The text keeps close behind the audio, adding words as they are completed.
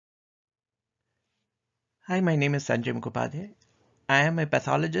Hi, my name is Sanjay Mukhopadhyay. I am a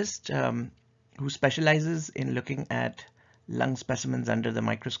pathologist who specializes in looking at lung specimens under the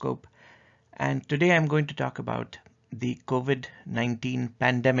microscope. And today I'm going to talk about the COVID-19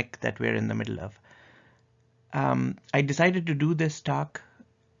 pandemic that we're in the middle of. I decided to do this talk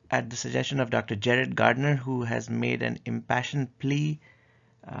at the suggestion of Dr. Jared Gardner, who has made an impassioned plea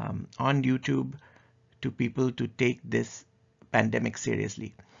on YouTube to people to take this pandemic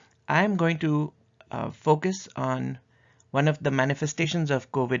seriously. I'm going to focus on one of the manifestations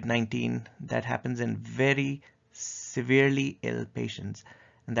of COVID-19 that happens in very severely ill patients,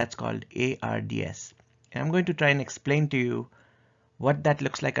 and that's called ARDS. And I'm going to try and explain to you what that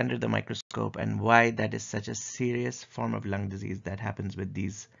looks like under the microscope and why that is such a serious form of lung disease that happens with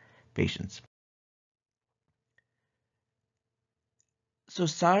these patients. So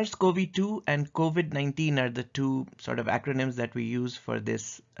SARS-CoV-2 and COVID-19 are the two sort of acronyms that we use for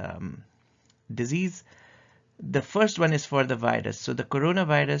this disease. The first one is for the virus. So the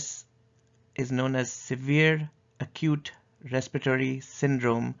coronavirus is known as severe acute respiratory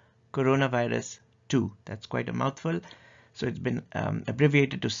syndrome coronavirus 2. That's quite a mouthful. So it's been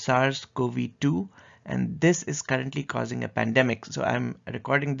abbreviated to SARS-CoV-2, and this is currently causing a pandemic. So I'm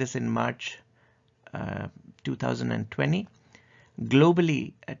recording this in March 2020.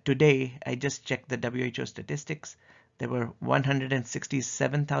 Globally, today, I just checked the WHO statistics. There were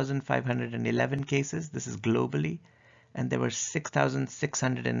 167,511 cases. This is globally. And there were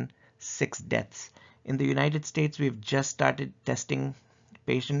 6,606 deaths. In the United States, we've just started testing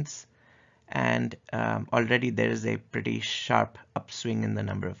patients, and already there is a pretty sharp upswing in the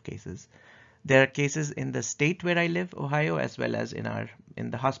number of cases. There are cases in the state where I live, Ohio, as well as in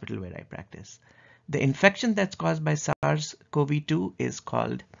the hospital where I practice. The infection that's caused by SARS-CoV-2 is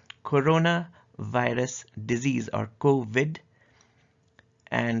called coronavirus disease, or COVID.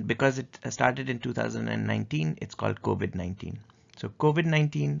 And because it started in 2019, it's called COVID-19. So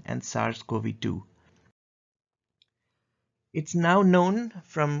COVID-19 and SARS-CoV-2. It's now known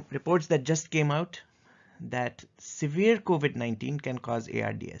from reports that just came out that severe COVID-19 can cause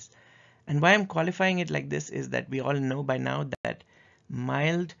ARDS. And why I'm qualifying it like this is that we all know by now that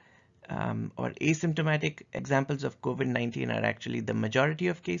mild or asymptomatic examples of COVID-19 are actually the majority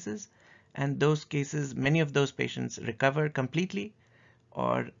of cases, and those cases, many of those patients recover completely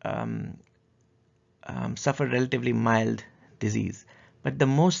or suffer relatively mild disease. But the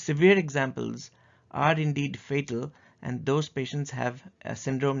most severe examples are indeed fatal, and those patients have a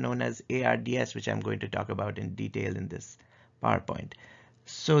syndrome known as ARDS, which I'm going to talk about in detail in this PowerPoint.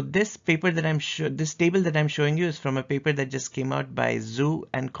 So this paper that this table that I'm showing you is from a paper that just came out by Zhu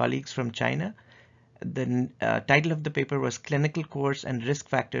and colleagues from China. The title of the paper was Clinical Course and Risk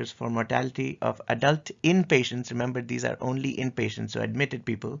Factors for Mortality of Adult Inpatients. Remember, these are only inpatients, so admitted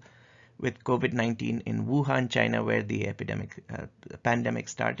people with COVID-19 in Wuhan, China, where the pandemic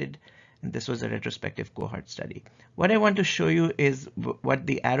started. And this was a retrospective cohort study. What I want to show you is what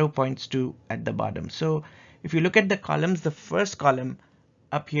the arrow points to at the bottom. So if you look at the columns, the first column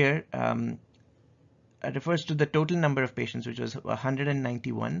up here refers to the total number of patients, which was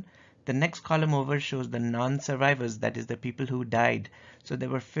 191. The next column over shows the non-survivors, that is the people who died. So there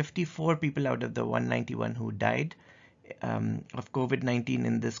were 54 people out of the 191 who died of COVID-19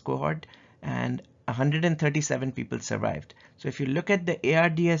 in this cohort, and 137 people survived. So if you look at the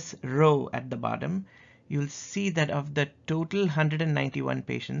ARDS row at the bottom, you'll see that of the total 191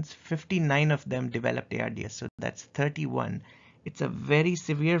 patients, 59 of them developed ARDS. So that's 31. It's a very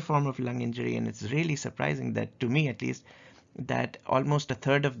severe form of lung injury, and it's really surprising that, to me at least, that almost a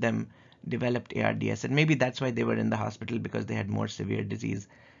third of them developed ARDS. And maybe that's why they were in the hospital, because they had more severe disease.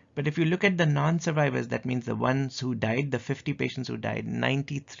 But if you look at the non-survivors, that means the ones who died, the 50 patients who died,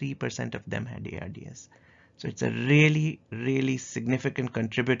 93% of them had ARDS. So it's a really, really significant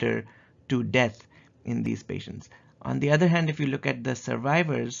contributor to death in these patients. On the other hand, if you look at the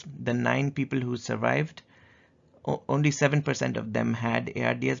survivors, the 9 people who survived, only 7% of them had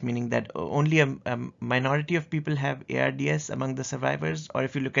ARDS, meaning that only a minority of people have ARDS among the survivors. Or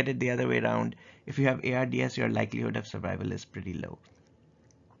if you look at it the other way around, if you have ARDS, your likelihood of survival is pretty low.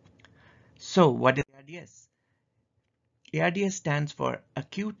 So what is ARDS? ARDS stands for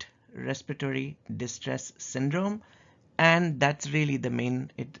Acute Respiratory Distress Syndrome, and that's really the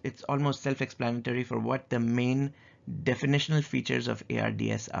main, it's almost self-explanatory for what the main definitional features of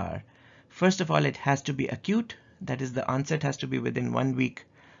ARDS are. First of all, it has to be acute. That is, the onset has to be within 1 week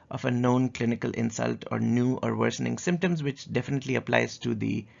of a known clinical insult or new or worsening symptoms, which definitely applies to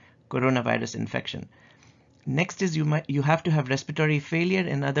the coronavirus infection. Next is you have to have respiratory failure.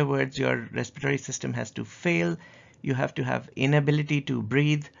 In other words, your respiratory system has to fail. You have to have inability to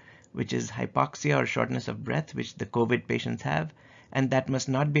breathe which is hypoxia or shortness of breath, which the COVID patients have, and that must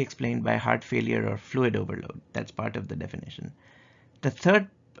not be explained by heart failure or fluid overload. That's part of the definition. The third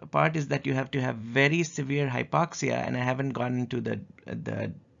part is that you have to have very severe hypoxia, and I haven't gone into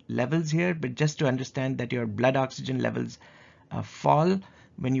the levels here, but just to understand that your blood oxygen levels fall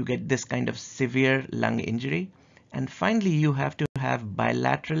when you get this kind of severe lung injury. And finally, you have to have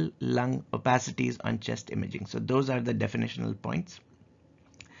bilateral lung opacities on chest imaging. So those are the definitional points.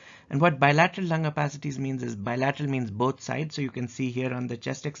 And what bilateral lung opacities means is bilateral means both sides. So you can see here on the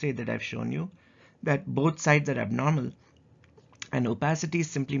chest x-ray that I've shown you that both sides are abnormal. And opacity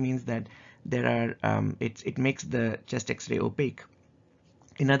simply means that there are it makes the chest x-ray opaque.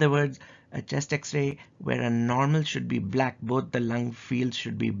 In other words, a chest x-ray where a normal should be black, both the lung fields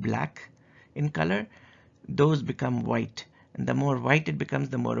should be black in color, those become white. And the more white it becomes,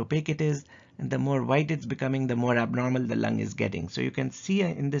 the more opaque it is. And the more white it's becoming, the more abnormal the lung is getting. So you can see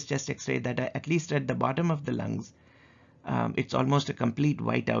in this chest x-ray that at least at the bottom of the lungs, it's almost a complete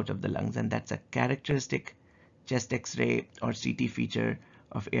whiteout of the lungs. And that's a characteristic chest x-ray or CT feature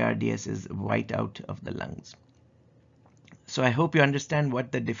of ARDS, is whiteout of the lungs. So I hope you understand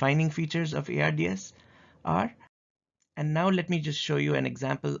what the defining features of ARDS are. And now let me just show you an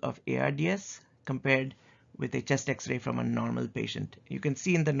example of ARDS compared with a chest x-ray from a normal patient. You can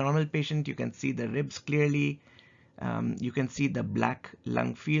see in the normal patient, you can see the ribs clearly. You can see the black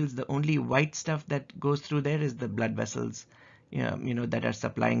lung fields. The only white stuff that goes through there is the blood vessels, that are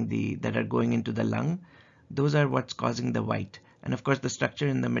supplying that are going into the lung. Those are what's causing the white. And of course, the structure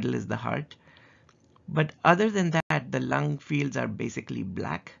in the middle is the heart. But other than that, the lung fields are basically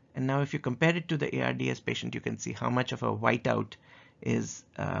black. And now if you compare it to the ARDS patient, you can see how much of a whiteout is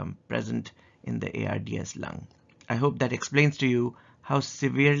present in the ARDS lung. I hope that explains to you how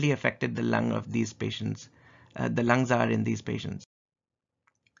severely affected the lung of these patients, the lungs are in these patients.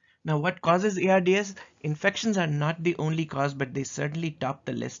 Now, what causes ARDS? Infections are not the only cause, but they certainly top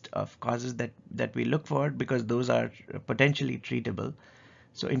the list of causes that we look for, because those are potentially treatable.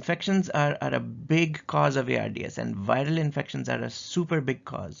 So infections are a big cause of ARDS, and viral infections are a super big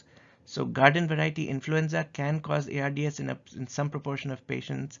cause. So garden variety influenza can cause ARDS in some proportion of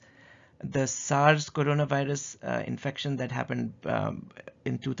patients. The SARS coronavirus infection that happened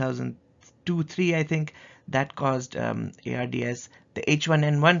in 2002-3, I think, that caused ARDS. The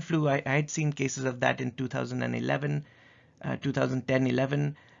H1N1 flu, I had seen cases of that in 2011,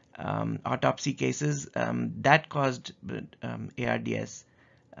 2010-11 autopsy cases that caused ARDS.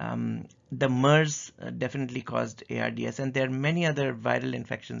 The MERS definitely caused ARDS, and there are many other viral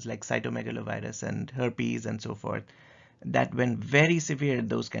infections like cytomegalovirus and herpes and so forth that, when very severe,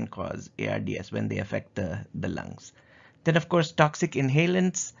 those can cause ARDS when they affect the lungs. Then, of course, toxic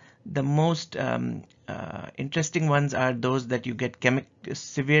inhalants. The most interesting ones are those that you get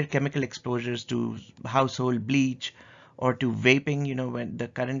severe chemical exposures to household bleach or to vaping. When the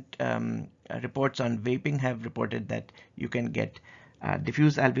current reports on vaping have reported that you can get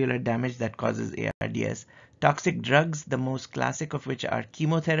diffuse alveolar damage that causes ARDS. Toxic drugs, the most classic of which are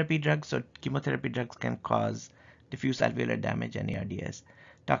chemotherapy drugs. So chemotherapy drugs can cause diffuse alveolar damage and ARDS.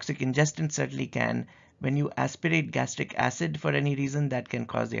 Toxic ingestants certainly can. When you aspirate gastric acid for any reason, that can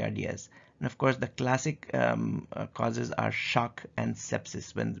cause ARDS. And of course, the classic causes are shock and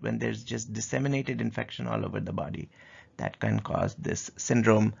sepsis. When there's just disseminated infection all over the body, that can cause this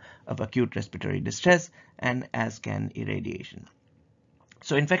syndrome of acute respiratory distress, and as can irradiation.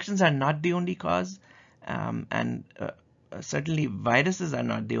 So infections are not the only cause, and certainly viruses are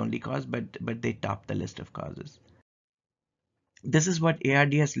not the only cause, but they top the list of causes. This is what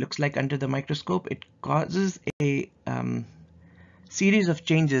ARDS looks like under the microscope. It causes a series of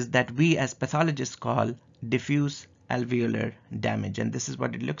changes that we as pathologists call diffuse alveolar damage. And this is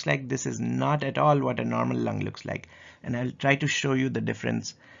what it looks like. This is not at all what a normal lung looks like. And I'll try to show you the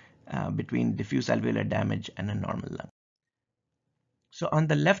difference between diffuse alveolar damage and a normal lung. So on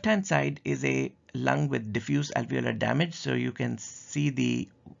the left-hand side is a lung with diffuse alveolar damage. So you can see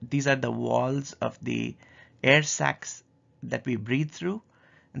these are the walls of the air sacs that we breathe through.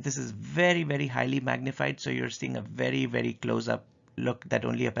 And this is very, very highly magnified. So you're seeing a very, very close-up look that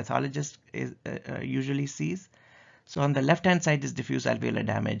only a pathologist usually sees. So on the left-hand side is diffuse alveolar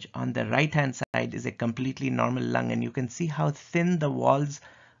damage. On the right-hand side is a completely normal lung. And you can see how thin the walls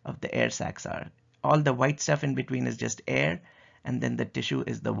of the air sacs are. All the white stuff in between is just air. And then the tissue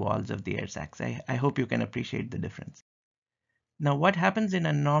is the walls of the air sacs. I hope you can appreciate the difference. Now, what happens in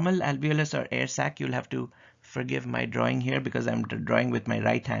a normal alveolus or air sac, you'll have to forgive my drawing here because I'm drawing with my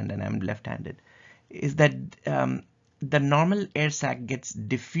right hand and I'm left-handed, is that the normal air sac gets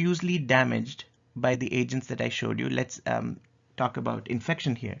diffusely damaged by the agents that I showed you. Let's talk about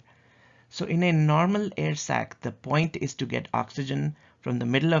infection here. So in a normal air sac, the point is to get oxygen from the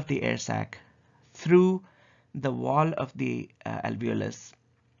middle of the air sac through the wall of the alveolus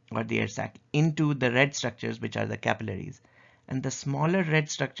or the air sac into the red structures, which are the capillaries. And the smaller red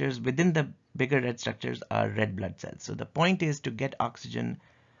structures within the bigger red structures are red blood cells. So the point is to get oxygen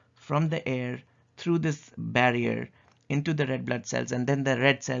from the air through this barrier into the red blood cells, and then the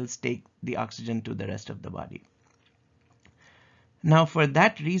red cells take the oxygen to the rest of the body. Now, for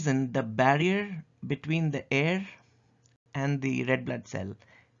that reason, the barrier between the air and the red blood cell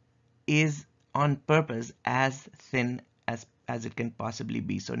is on purpose as thin as it can possibly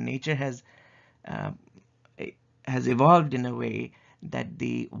be. So nature has evolved in a way that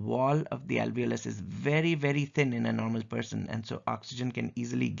the wall of the alveolus is very, very thin in a normal person, and so oxygen can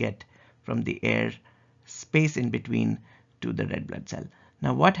easily get from the air space in between to the red blood cell.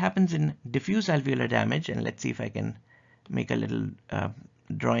 Now, what happens in diffuse alveolar damage, and let's see if I can make a little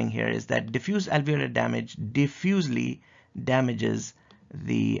drawing here, is that diffuse alveolar damage diffusely damages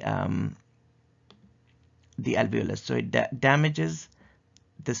the alveolus. So it damages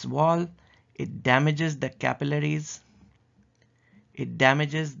this wall, it damages the capillaries, it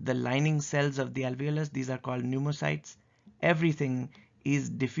damages the lining cells of the alveolus. These are called pneumocytes. Everything is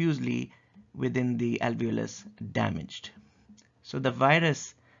diffusely within the alveolus damaged. So the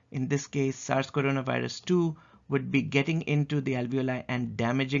virus, in this case SARS-CoV-2, would be getting into the alveoli and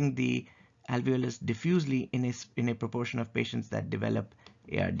damaging the alveolus diffusely in a proportion of patients that develop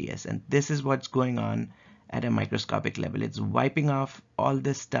ARDS. And this is what's going on at a microscopic level. It's wiping off all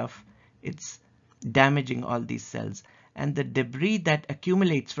this stuff. It's damaging all these cells. And the debris that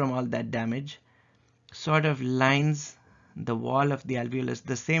accumulates from all that damage sort of lines the wall of the alveolus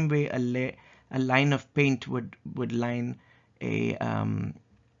the same way a line of paint would line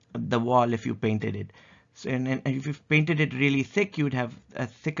the wall if you painted it. So, and if you painted it really thick, you would have a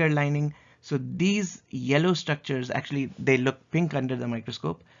thicker lining. So these yellow structures, actually they look pink under the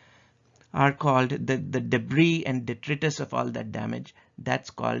microscope, are called the debris and detritus of all that damage. That's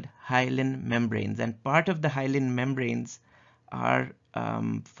called hyaline membranes. And part of the hyaline membranes are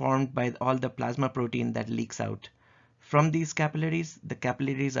formed by all the plasma protein that leaks out from these capillaries. The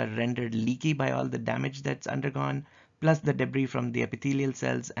capillaries are rendered leaky by all the damage that's undergone, plus the debris from the epithelial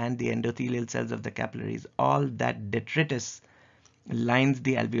cells and the endothelial cells of the capillaries. All that detritus lines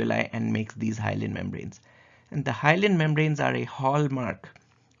the alveoli and makes these hyaline membranes. And the hyaline membranes are a hallmark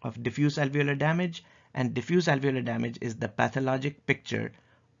of diffuse alveolar damage, and diffuse alveolar damage is the pathologic picture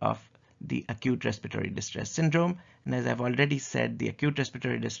of the acute respiratory distress syndrome. And as I've already said, the acute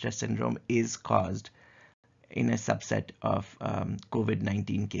respiratory distress syndrome is caused in a subset of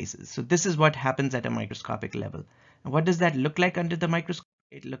COVID-19 cases. So this is what happens at a microscopic level. And what does that look like under the microscope?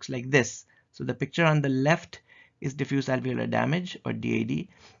 It looks like this. So the picture on the left is diffuse alveolar damage, or DAD,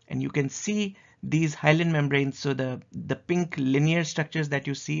 and you can see these hyaline membranes. So the pink linear structures that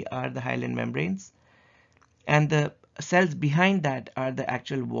you see are the hyaline membranes, and the cells behind that are the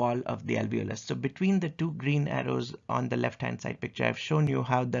actual wall of the alveolus. So between the two green arrows on the left hand side picture, I've shown you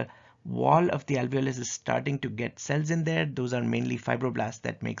how the wall of the alveolus is starting to get cells in there. Those are mainly fibroblasts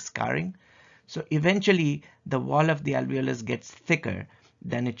that make scarring. So eventually the wall of the alveolus gets thicker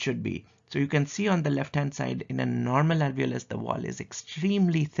than it should be. So you can see on the left hand side, in a normal alveolus, the wall is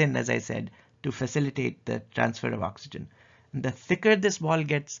extremely thin, as I said, to facilitate the transfer of oxygen. And the thicker this wall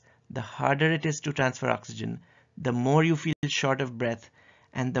gets, the harder it is to transfer oxygen, the more you feel short of breath,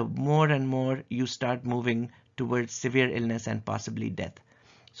 and the more and more you start moving towards severe illness and possibly death.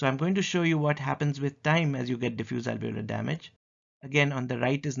 So I'm going to show you what happens with time as you get diffuse alveolar damage. Again, on the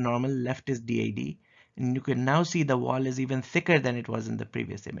right is normal, left is DAD, and you can now see the wall is even thicker than it was in the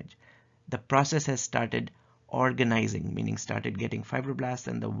previous image. The process has started organizing, meaning started getting fibroblasts,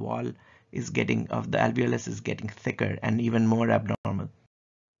 and the wall is getting of the alveolus is getting thicker and even more abnormal.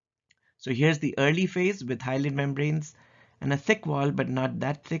 So here's the early phase with hyaline membranes and a thick wall, but not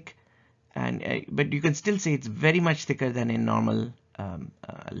that thick, and but you can still say it's very much thicker than a normal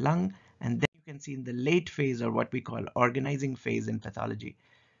lung. And then you can see in the late phase, or what we call organizing phase in pathology,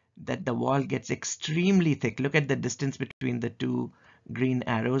 that the wall gets extremely thick. Look at the distance between the two green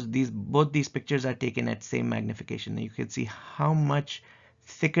arrows. Both these pictures are taken at same magnification. You can see how much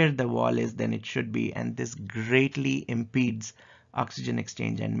thicker the wall is than it should be, and this greatly impedes oxygen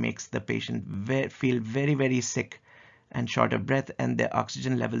exchange and makes the patient feel very, very sick and short of breath, and the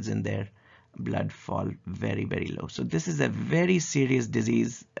oxygen levels in their blood fall very, very low. So this is a very serious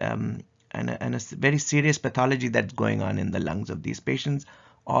disease and a very serious pathology that's going on in the lungs of these patients,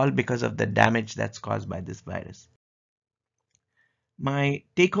 all because of the damage that's caused by this virus. My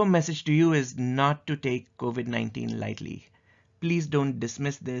take-home message to you is not to take COVID-19 lightly. Please don't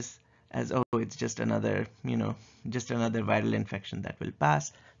dismiss this. as, oh, it's just another, just another viral infection that will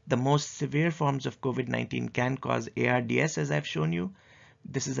pass. The most severe forms of COVID-19 can cause ARDS, as I've shown you.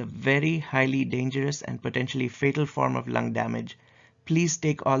 This is a very highly dangerous and potentially fatal form of lung damage. Please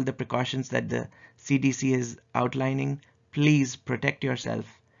take all the precautions that the CDC is outlining. Please protect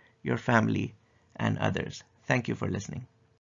yourself, your family, and others. Thank you for listening.